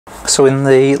So in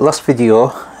the last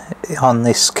video on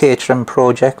this Caterham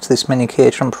project, this mini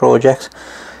Caterham project,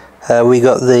 we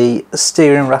got the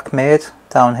steering rack made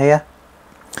down here.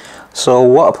 So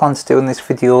what I plan to do in this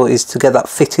video is to get that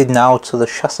fitted now to the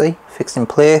chassis, fixed in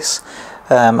place,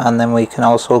 and then we can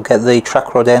also get the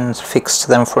track rod ends fixed to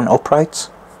them front uprights.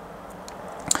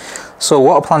 So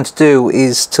what I plan to do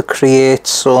is to create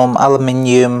some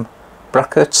aluminium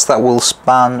brackets that will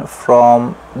span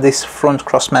from this front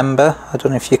cross member. I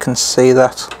don't know if you can see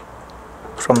that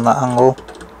from that angle,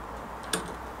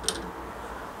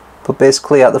 but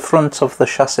basically at the front of the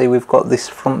chassis we've got this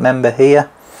front member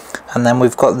here, and then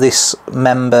we've got this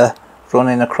member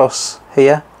running across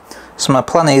here. So my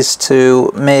plan is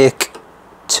to make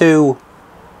two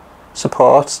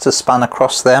supports to span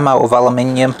across them out of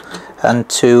aluminium and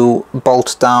to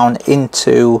bolt down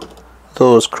into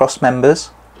those cross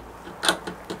members.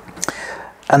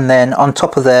 And then on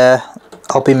top of there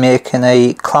I'll be making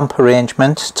a clamp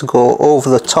arrangement to go over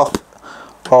the top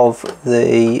of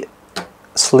the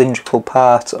cylindrical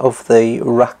part of the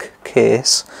rack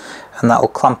case, and that will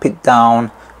clamp it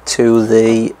down to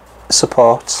the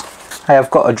supports. I have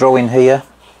got a drawing here.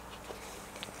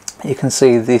 You can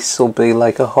see this will be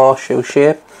like a horseshoe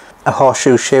shape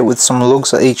with some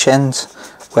lugs at each end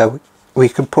where we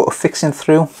can put a fixing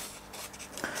through.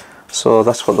 So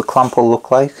that's what the clamp will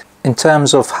look like. In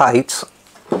terms of height,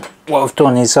 what I've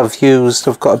done is I've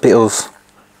got a bit of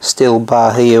steel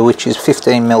bar here which is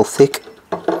 15mm thick,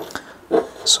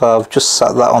 so I've just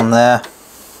sat that on there,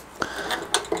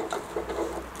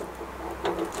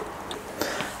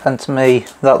 and to me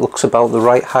that looks about the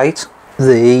right height.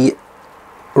 The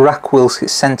rack will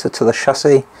sit centre to the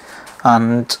chassis,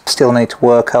 and still need to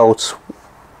work out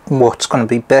what's going to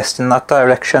be best in that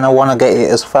direction. I want to get it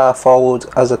as far forward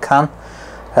as I can,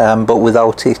 but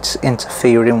without it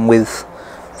interfering with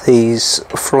these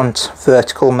front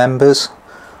vertical members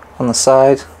on the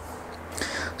side.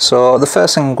 So the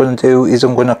first thing I'm going to do is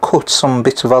I'm going to cut some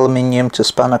bits of aluminium to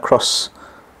span across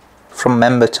from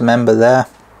member to member there,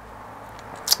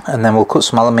 and then we'll cut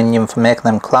some aluminium for making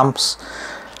them clamps.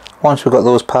 Once we've got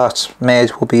those parts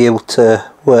made, we'll be able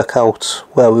to work out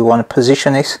where we want to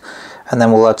position it, and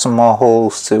then we'll add some more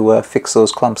holes to fix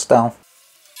those clamps down.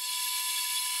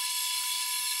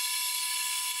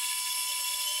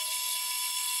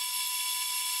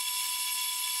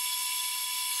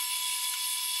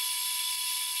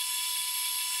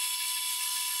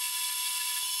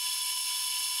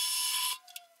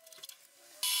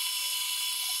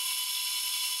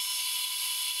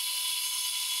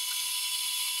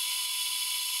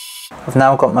 I've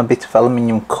now got my bit of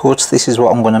aluminium cut. This is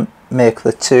what I'm going to make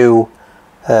the two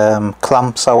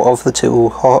clamps out of, the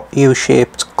two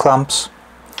U-shaped clamps,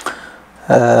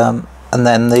 and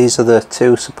then these are the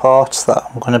two supports that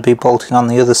I'm going to be bolting on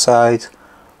the other side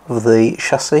of the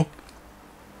chassis.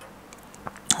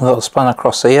 That'll span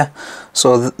across here,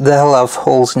 so they'll have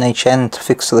holes in each end to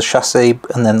fix to the chassis,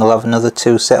 and then they'll have another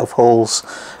two set of holes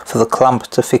for the clamp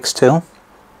to fix to.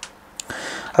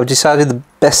 I've decided the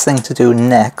best thing to do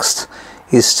next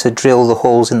is to drill the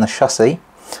holes in the chassis.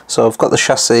 So I've got the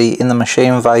chassis in the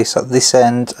machine vise at this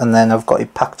end, and then I've got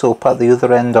it packed up at the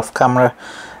other end off camera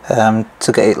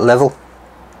to get it level.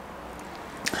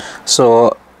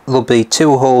 So there'll be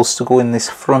two holes to go in this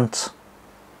front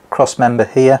cross member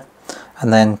here,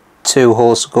 and then two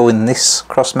holes to go in this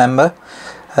cross member.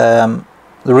 The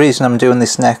reason I'm doing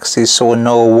this next is so I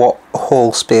know what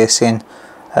hole spacing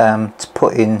to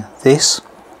put in this.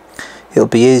 It'll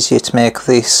be easier to make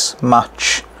this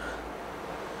match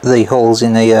the holes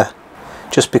in here,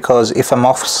 just because if I'm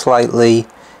off slightly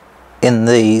in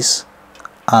these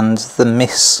and they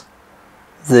miss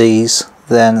these,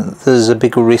 then there's a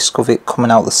bigger risk of it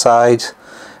coming out the side,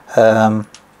 and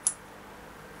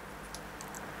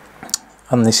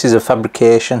this is a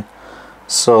fabrication,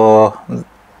 so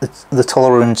the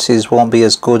tolerances won't be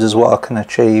as good as what I can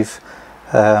achieve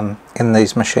in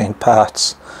these machined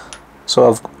parts.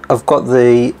 So I've got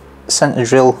the centre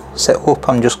drill set up.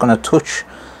 I'm just going to touch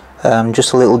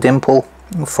just a little dimple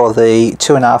for the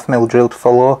 2.5mm drill to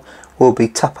follow. We'll be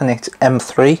tapping it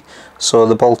M3, so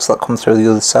the bolts that come through the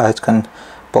other side can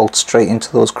bolt straight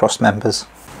into those cross members.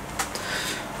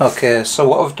 Okay, so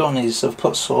what I've done is I've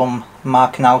put some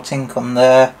marking out ink on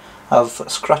there. I've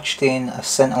scratched in a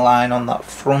centre line on that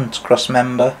front cross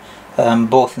member,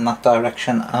 both in that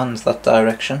direction and that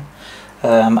direction.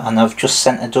 And I've just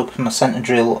centred up my centre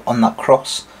drill on that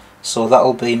cross, so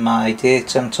that'll be my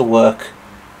datum to work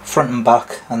front and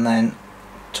back, and then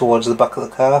towards the back of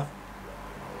the car.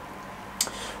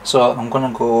 So I'm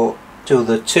going to go do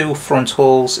the two front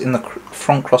holes in the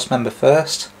front cross member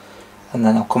first, and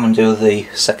then I'll come and do the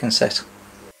second set.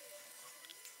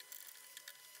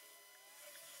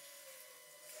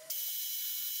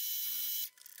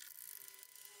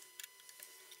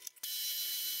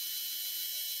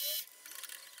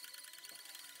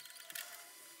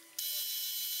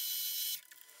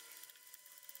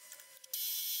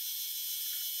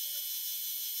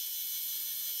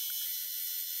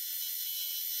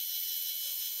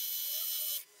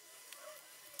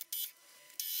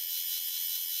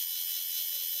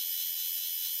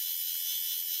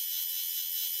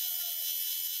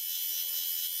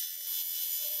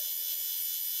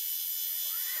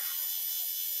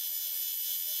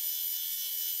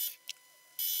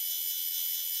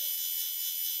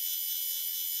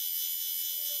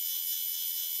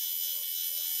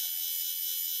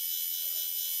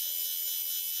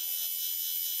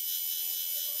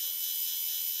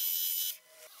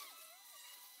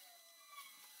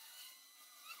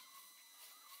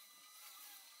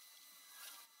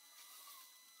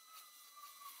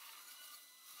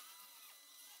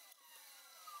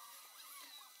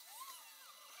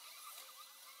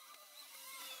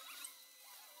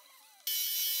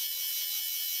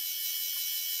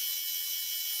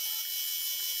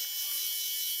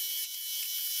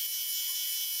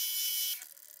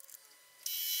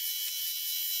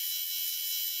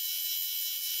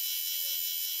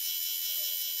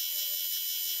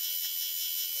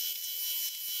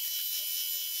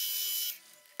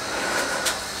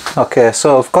 Okay,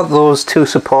 so I've got those two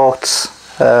supports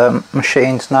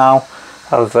machined now.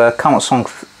 I've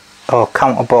countersunk or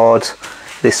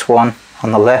counterbored this one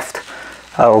on the left.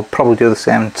 I'll probably do the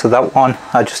same to that one.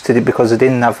 I just did it because I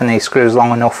didn't have any screws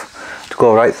long enough to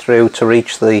go right through to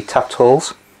reach the tapped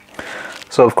holes.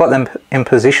 So I've got them in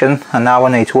position, and now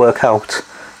I need to work out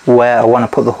where I want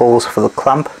to put the holes for the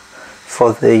clamp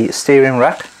for the steering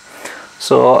rack.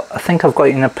 So I think I've got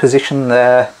it in a position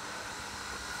there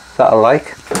that I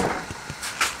like,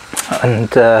 and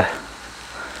you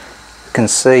can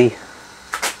see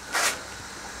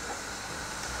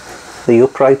the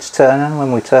uprights turning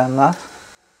when we turn that.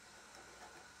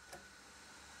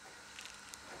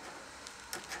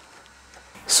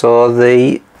 So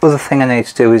the other thing I need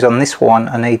to do is on this one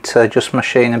I need to just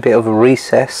machine a bit of a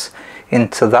recess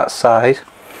into that side,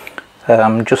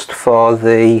 just for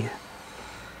the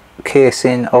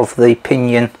casing of the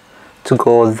pinion to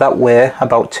go that way,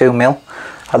 about 2mm.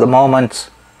 At the moment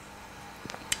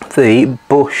the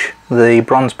bush, the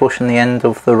bronze bush in the end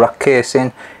of the rack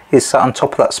casing is sat on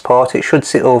top of that support. It should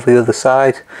sit over the other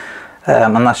side,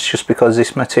 and that's just because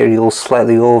this material is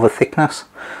slightly over thickness.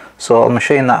 So I'll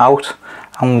machine that out.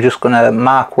 I'm just going to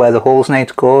mark where the holes need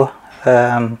to go,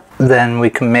 then we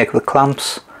can make the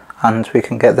clamps and we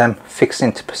can get them fixed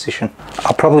into position.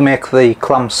 I'll probably make the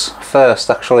clamps first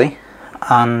actually,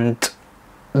 and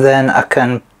then I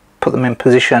can put them in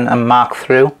position and mark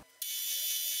through.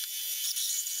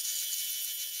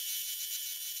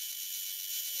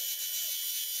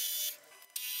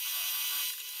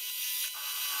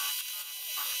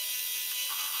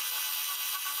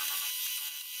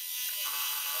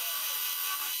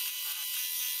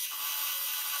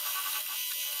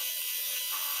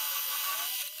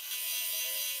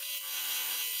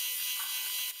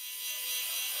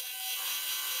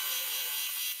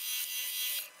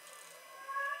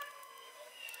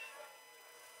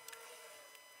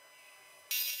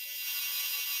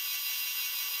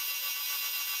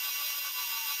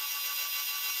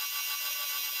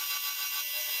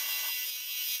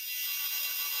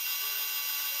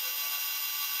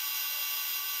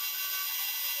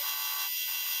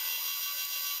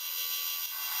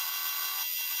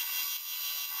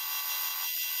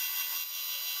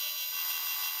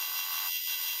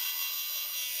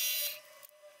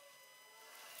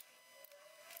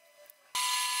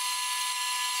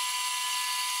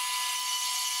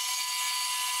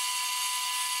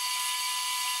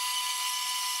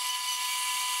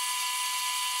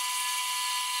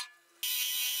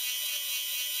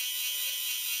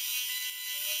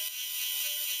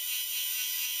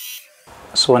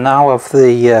 So I now have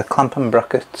the clamping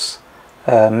brackets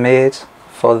made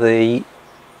for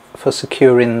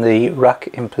securing the rack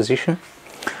in position.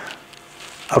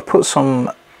 I've put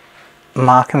some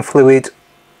marking fluid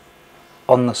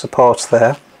on the supports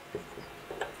there,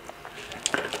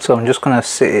 so I'm just going to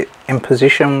sit it in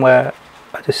position where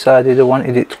I decided I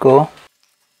wanted it to go.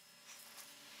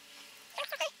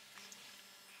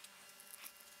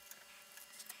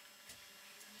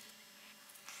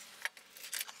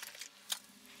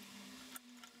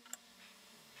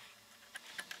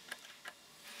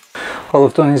 All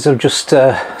I've done is I've just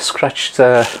scratched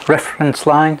a reference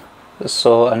line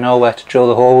so I know where to drill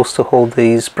the holes to hold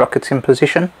these brackets in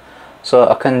position. So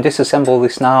I can disassemble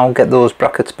this now, get those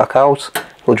brackets back out,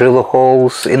 we'll drill the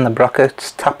holes in the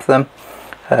brackets, tap them,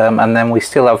 and then we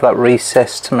still have that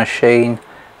recess to machine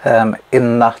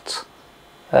in that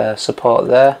support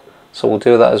there. So we'll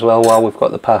do that as well while we've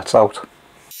got the parts out.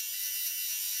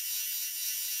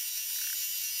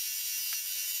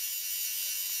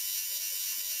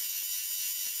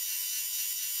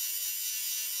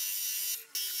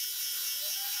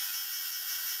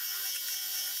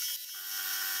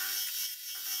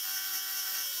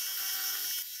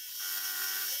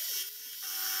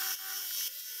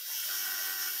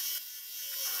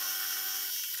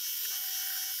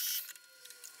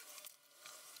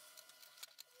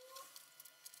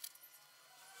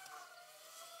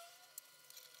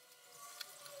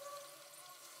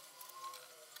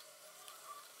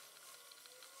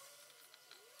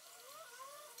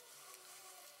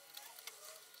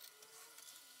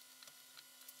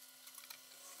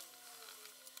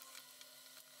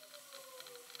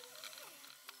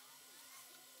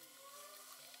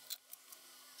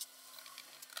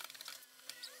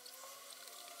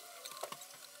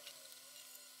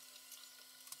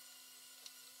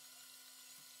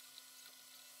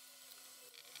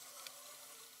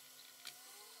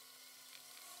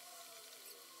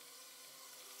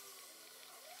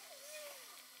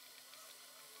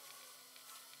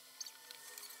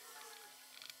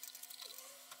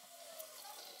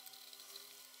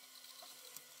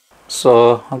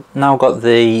 So I've now got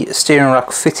the steering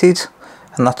rack fitted,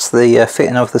 and that's the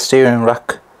fitting of the steering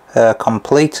rack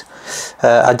complete.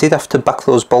 I did have to back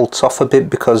those bolts off a bit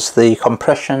because the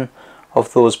compression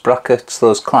of those brackets,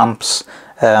 those clamps,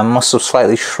 must have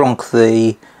slightly shrunk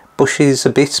the bushes a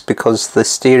bit because the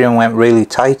steering went really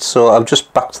tight. So I've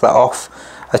just backed that off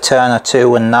a turn or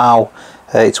two, and now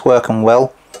it's working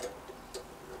well.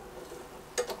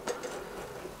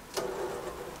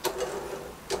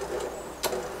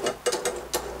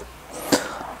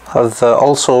 I've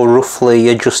also roughly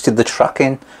adjusted the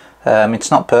tracking.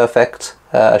 It's not perfect.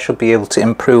 I should be able to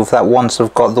improve that once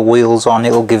I've got the wheels on.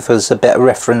 It'll give us a better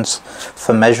reference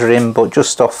for measuring, but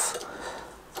just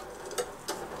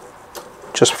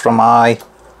from eye,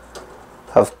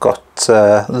 I've got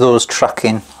those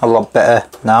tracking a lot better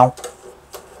now.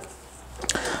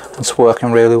 It's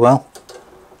working really well.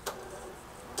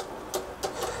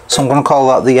 So I'm going to call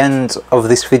that the end of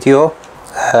this video.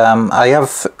 I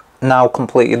have now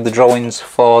completed the drawings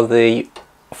for the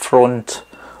front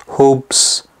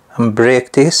hubs and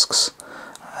brake discs,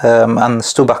 and the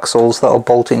stub axles that'll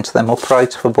bolt into them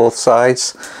upright for both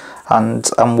sides, and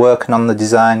I'm working on the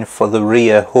design for the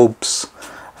rear hubs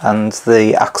and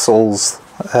the axles,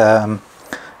 and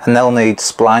they'll need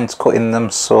splines cut in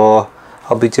them, so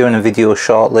I'll be doing a video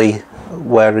shortly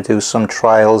where I do some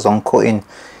trials on cutting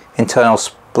internal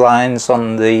splines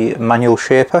on the manual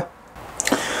shaper.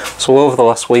 So over the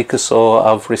last week or so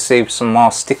I've received some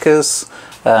more stickers.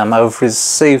 I've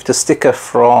received a sticker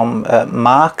from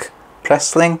Mark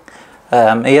Pressling.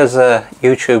 He has a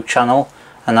YouTube channel,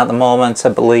 and at the moment I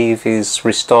believe he's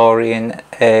restoring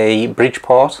a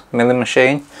Bridgeport milling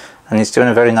machine, and he's doing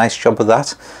a very nice job of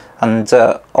that. And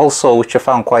also, which I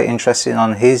found quite interesting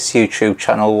on his YouTube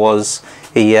channel, was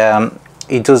he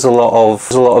does a lot of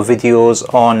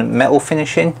videos on metal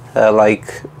finishing,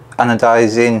 like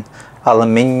anodizing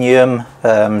aluminium,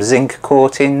 zinc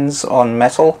coatings on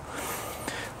metal.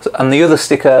 And the other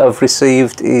sticker I've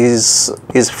received is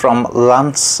from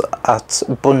Lance at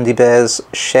Bundy Bear's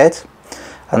Shed,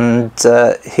 and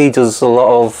he does a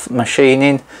lot of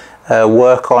machining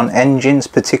work on engines,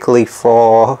 particularly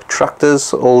for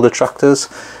tractors, older tractors,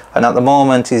 and at the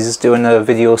moment he's doing a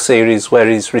video series where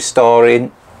he's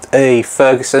restoring a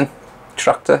Ferguson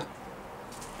tractor.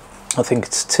 I think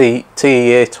it's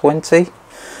TE820.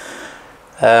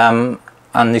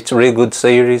 And it's a really good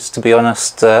series, to be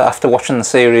honest. After watching the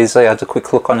series, I had a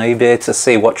quick look on eBay to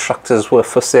see what tractors were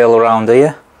for sale around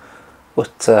here,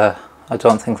 but I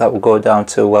don't think that will go down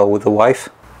too well with the wife.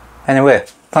 Anyway,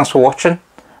 thanks for watching.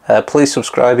 Please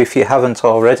subscribe if you haven't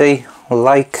already.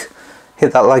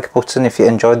 Hit that like button if you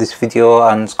enjoyed this video,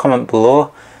 and comment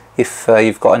below if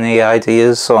you've got any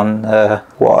ideas on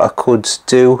what I could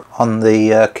do on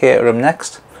the Caterham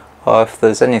next, or if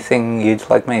there's anything you'd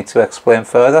like me to explain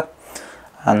further,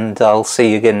 and I'll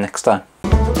see you again next time.